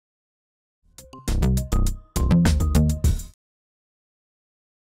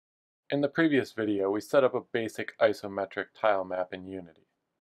In the previous video, we set up a basic isometric tile map in Unity.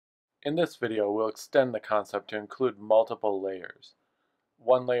 In this video, we'll extend the concept to include multiple layers.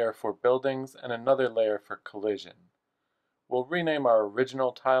 One layer for buildings and another layer for collision. We'll rename our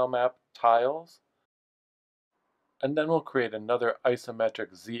original tile map Tiles, and then we'll create another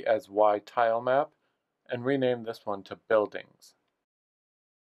isometric Z as Y tile map and rename this one to Buildings.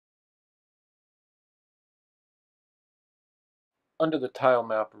 Under the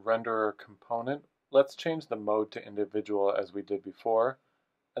Tilemap renderer component, let's change the mode to individual as we did before,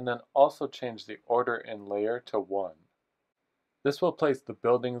 and then also change the order in layer to 1. This will place the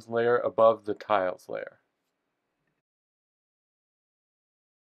buildings layer above the tiles layer.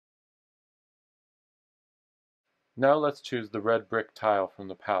 Now let's choose the red brick tile from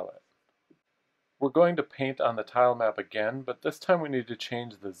the palette. We're going to paint on the tile map again, but this time we need to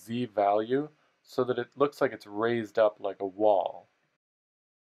change the Z value so that it looks like it's raised up like a wall.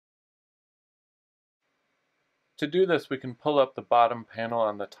 To do this, we can pull up the bottom panel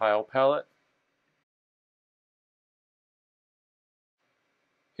on the tile palette.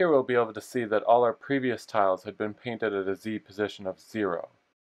 Here we'll be able to see that all our previous tiles had been painted at a Z position of 0.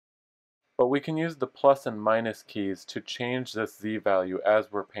 But we can use the plus and minus keys to change this Z value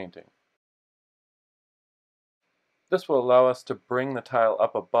as we're painting. This will allow us to bring the tile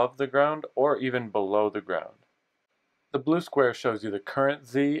up above the ground or even below the ground. The blue square shows you the current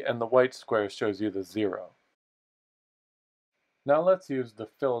Z and the white square shows you the 0. Now let's use the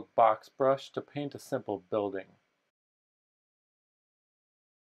filled box brush to paint a simple building.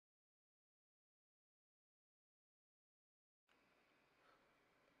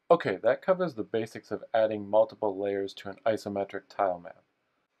 Okay, that covers the basics of adding multiple layers to an isometric tile map.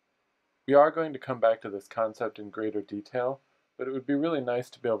 We are going to come back to this concept in greater detail, but it would be really nice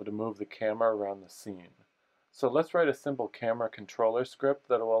to be able to move the camera around the scene. So let's write a simple camera controller script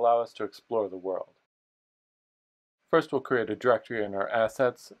that will allow us to explore the world. First, we'll create a directory in our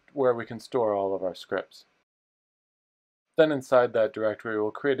assets where we can store all of our scripts. Then inside that directory,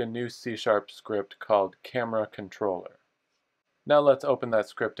 we'll create a new C# script called camera controller. Now let's open that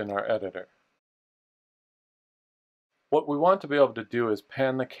script in our editor. What we want to be able to do is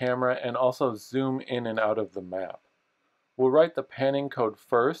pan the camera and also zoom in and out of the map. We'll write the panning code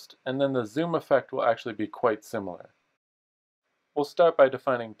first, and then the zoom effect will actually be quite similar. We'll start by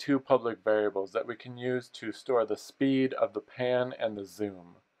defining two public variables that we can use to store the speed of the pan and the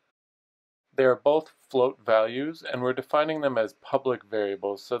zoom. They are both float values, and we're defining them as public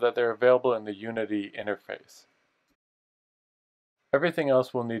variables so that they're available in the Unity interface. Everything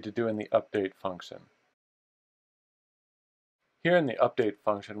else we'll need to do in the update function. Here in the update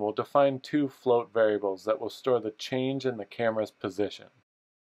function, we'll define two float variables that will store the change in the camera's position.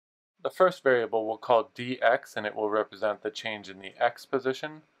 The first variable we'll call dx, and it will represent the change in the x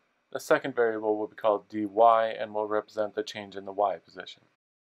position. The second variable will be called dy, and will represent the change in the y position.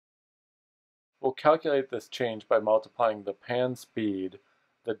 We'll calculate this change by multiplying the pan speed,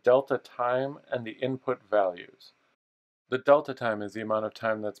 the delta time, and the input values. The delta time is the amount of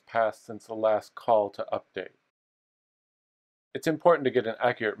time that's passed since the last call to update. It's important to get an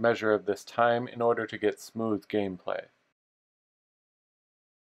accurate measure of this time in order to get smooth gameplay.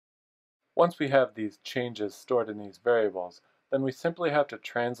 Once we have these changes stored in these variables, then we simply have to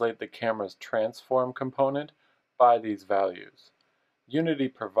translate the camera's transform component by these values. Unity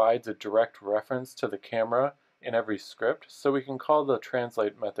provides a direct reference to the camera in every script, so we can call the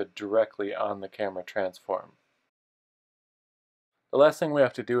translate method directly on the camera transform. The last thing we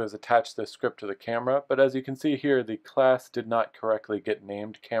have to do is attach this script to the camera, but as you can see here, the class did not correctly get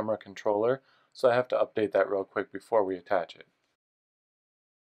named camera controller, so I have to update that real quick before we attach it.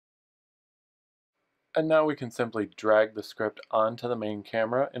 And now we can simply drag the script onto the main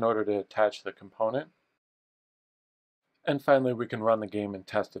camera in order to attach the component. And finally, we can run the game and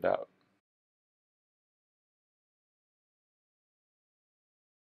test it out.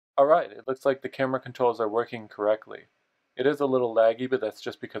 Alright, it looks like the camera controls are working correctly. It is a little laggy, but that's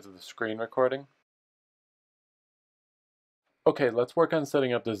just because of the screen recording. Okay, let's work on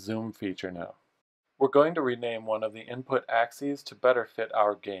setting up the zoom feature now. We're going to rename one of the input axes to better fit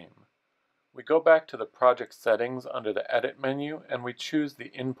our game. We go back to the project settings under the Edit menu, and we choose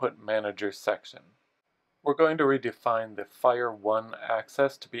the Input Manager section. We're going to redefine the Fire 1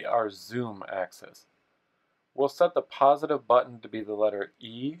 axis to be our zoom axis. We'll set the positive button to be the letter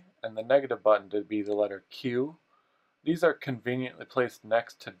E, and the negative button to be the letter Q. These are conveniently placed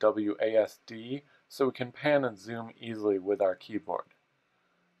next to WASD, so we can pan and zoom easily with our keyboard.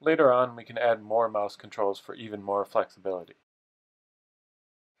 Later on, we can add more mouse controls for even more flexibility.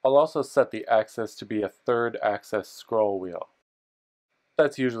 I'll also set the axis to be a third axis scroll wheel.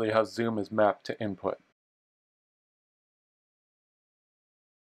 That's usually how zoom is mapped to input.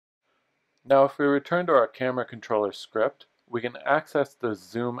 Now if we return to our camera controller script, we can access the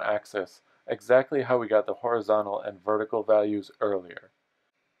zoom axis exactly how we got the horizontal and vertical values earlier.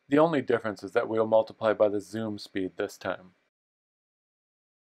 The only difference is that we'll multiply by the zoom speed this time.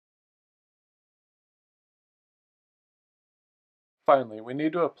 Finally, we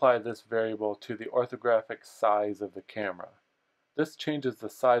need to apply this variable to the orthographic size of the camera. This changes the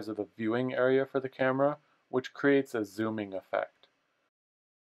size of the viewing area for the camera, which creates a zooming effect.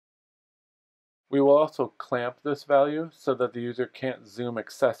 We will also clamp this value so that the user can't zoom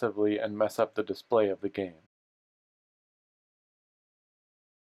excessively and mess up the display of the game.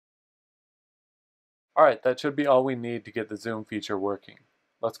 Alright, that should be all we need to get the zoom feature working.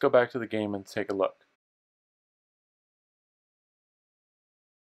 Let's go back to the game and take a look.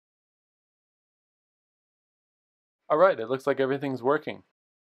 Alright, it looks like everything's working.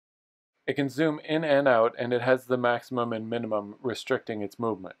 It can zoom in and out, and it has the maximum and minimum restricting its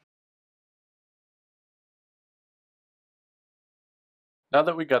movement. Now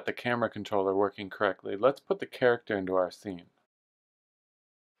that we got the camera controller working correctly, let's put the character into our scene.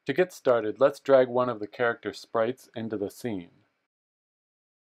 To get started, let's drag one of the character sprites into the scene.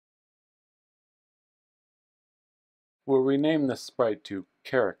 We'll rename this sprite to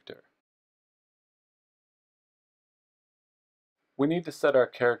Character. We need to set our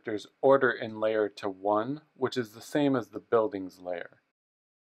character's order in layer to 1, which is the same as the buildings layer.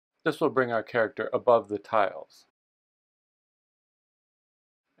 This will bring our character above the tiles.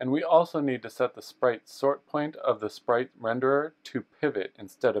 And we also need to set the sprite sort point of the sprite renderer to pivot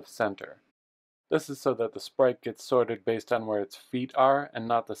instead of center. This is so that the sprite gets sorted based on where its feet are and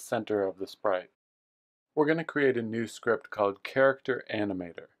not the center of the sprite. We're going to create a new script called Character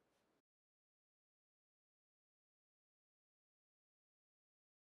Animator.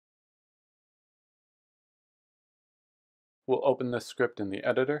 We'll open this script in the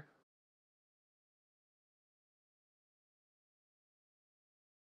editor.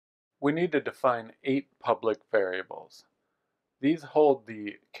 We need to define 8 public variables. These hold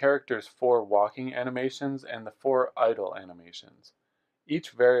the character's 4 walking animations and the 4 idle animations.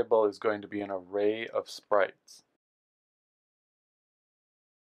 Each variable is going to be an array of sprites.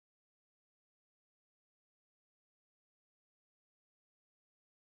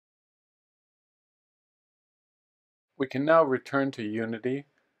 We can now return to Unity.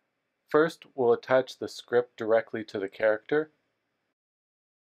 First, we'll attach the script directly to the character,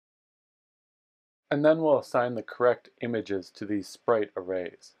 and then we'll assign the correct images to these sprite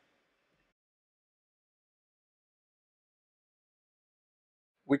arrays.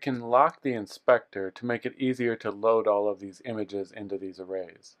 We can lock the inspector to make it easier to load all of these images into these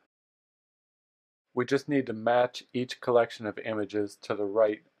arrays. We just need to match each collection of images to the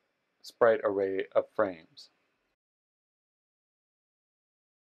right sprite array of frames.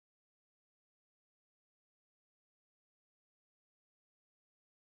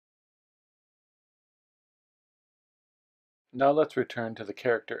 Now let's return to the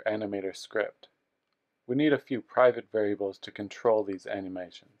Character Animator script. We need a few private variables to control these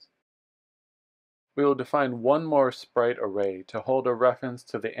animations. We will define one more sprite array to hold a reference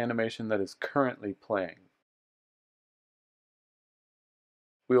to the animation that is currently playing.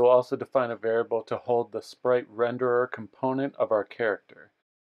 We will also define a variable to hold the sprite renderer component of our character.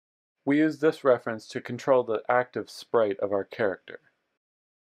 We use this reference to control the active sprite of our character.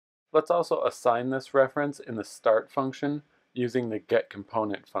 Let's also assign this reference in the start function using the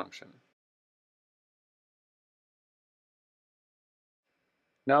getComponent function.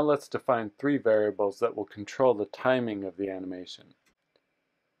 Now let's define 3 variables that will control the timing of the animation.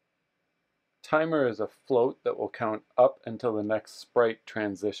 Timer is a float that will count up until the next sprite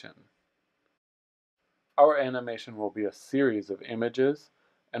transition. Our animation will be a series of images,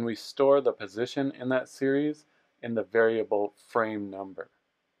 and we store the position in that series in the variable frame number.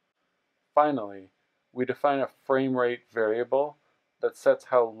 Finally, we define a frame rate variable that sets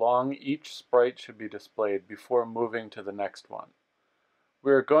how long each sprite should be displayed before moving to the next one.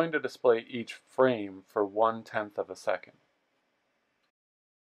 We are going to display each frame for 1/10 of a second.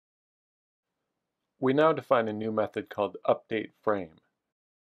 We now define a new method called updateFrame.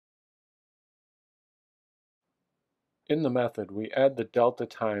 In the method, we add the delta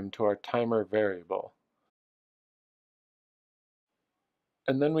time to our timer variable.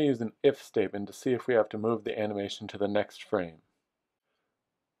 And then we use an if statement to see if we have to move the animation to the next frame.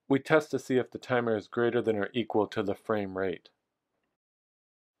 We test to see if the timer is greater than or equal to the frame rate.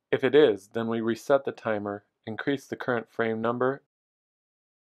 If it is, then we reset the timer, increase the current frame number,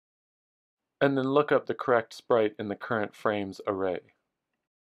 and then look up the correct sprite in the current frames array.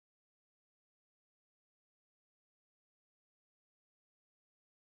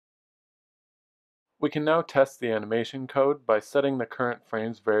 We can now test the animation code by setting the current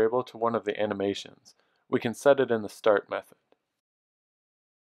frames variable to one of the animations. We can set it in the start method.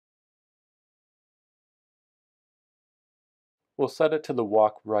 We'll set it to the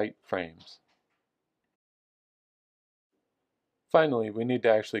walk right frames. Finally, we need to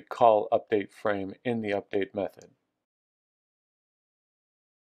actually call update frame in the update method.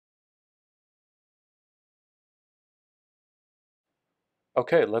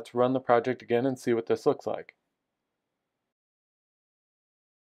 Okay, let's run the project again and see what this looks like.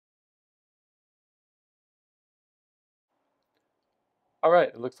 Alright,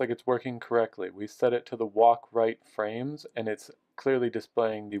 it looks like it's working correctly. We set it to the walk right frames and it's clearly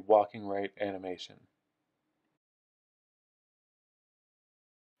displaying the walking right animation.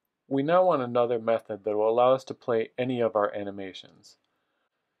 We now want another method that will allow us to play any of our animations.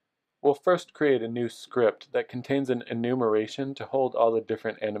 We'll first create a new script that contains an enumeration to hold all the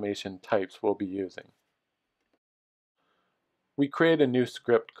different animation types we'll be using. We create a new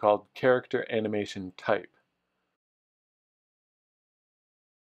script called character animation type.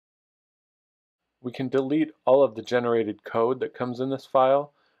 We can delete all of the generated code that comes in this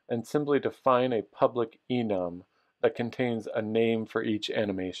file and simply define a public enum that contains a name for each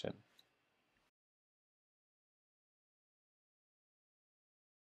animation.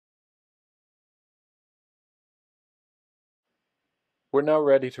 We're now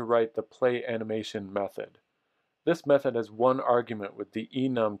ready to write the play animation method. This method has one argument with the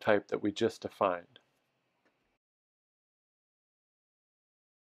enum type that we just defined.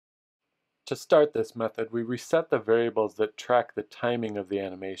 To start this method, we reset the variables that track the timing of the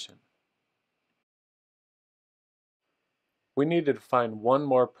animation. We need to define one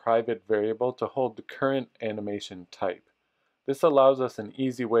more private variable to hold the current animation type. This allows us an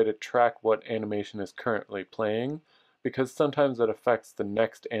easy way to track what animation is currently playing, because sometimes it affects the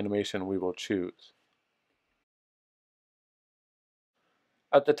next animation we will choose.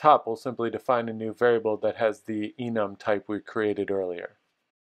 At the top, we'll simply define a new variable that has the enum type we created earlier.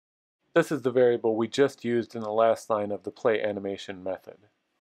 This is the variable we just used in the last line of the play animation method.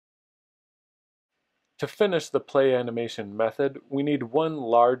 To finish the play animation method, we need one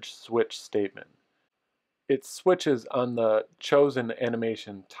large switch statement. It switches on the chosen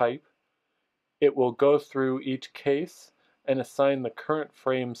animation type. It will go through each case and assign the current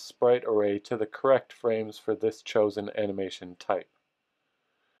frames sprite array to the correct frames for this chosen animation type.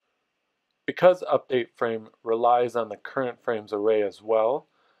 Because update frame relies on the current frames array as well,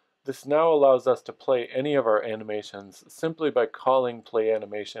 this now allows us to play any of our animations simply by calling play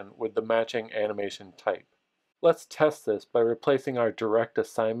animation with the matching animation type. Let's test this by replacing our direct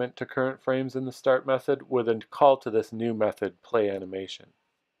assignment to current frames in the start method with a call to this new method, play animation.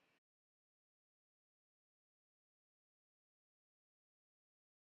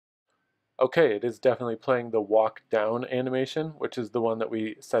 Okay, it is definitely playing the walk down animation, which is the one that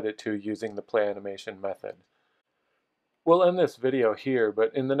we set it to using the play animation method. We'll end this video here,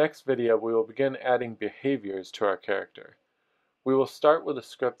 but in the next video we will begin adding behaviors to our character. We will start with a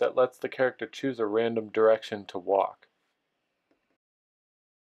script that lets the character choose a random direction to walk.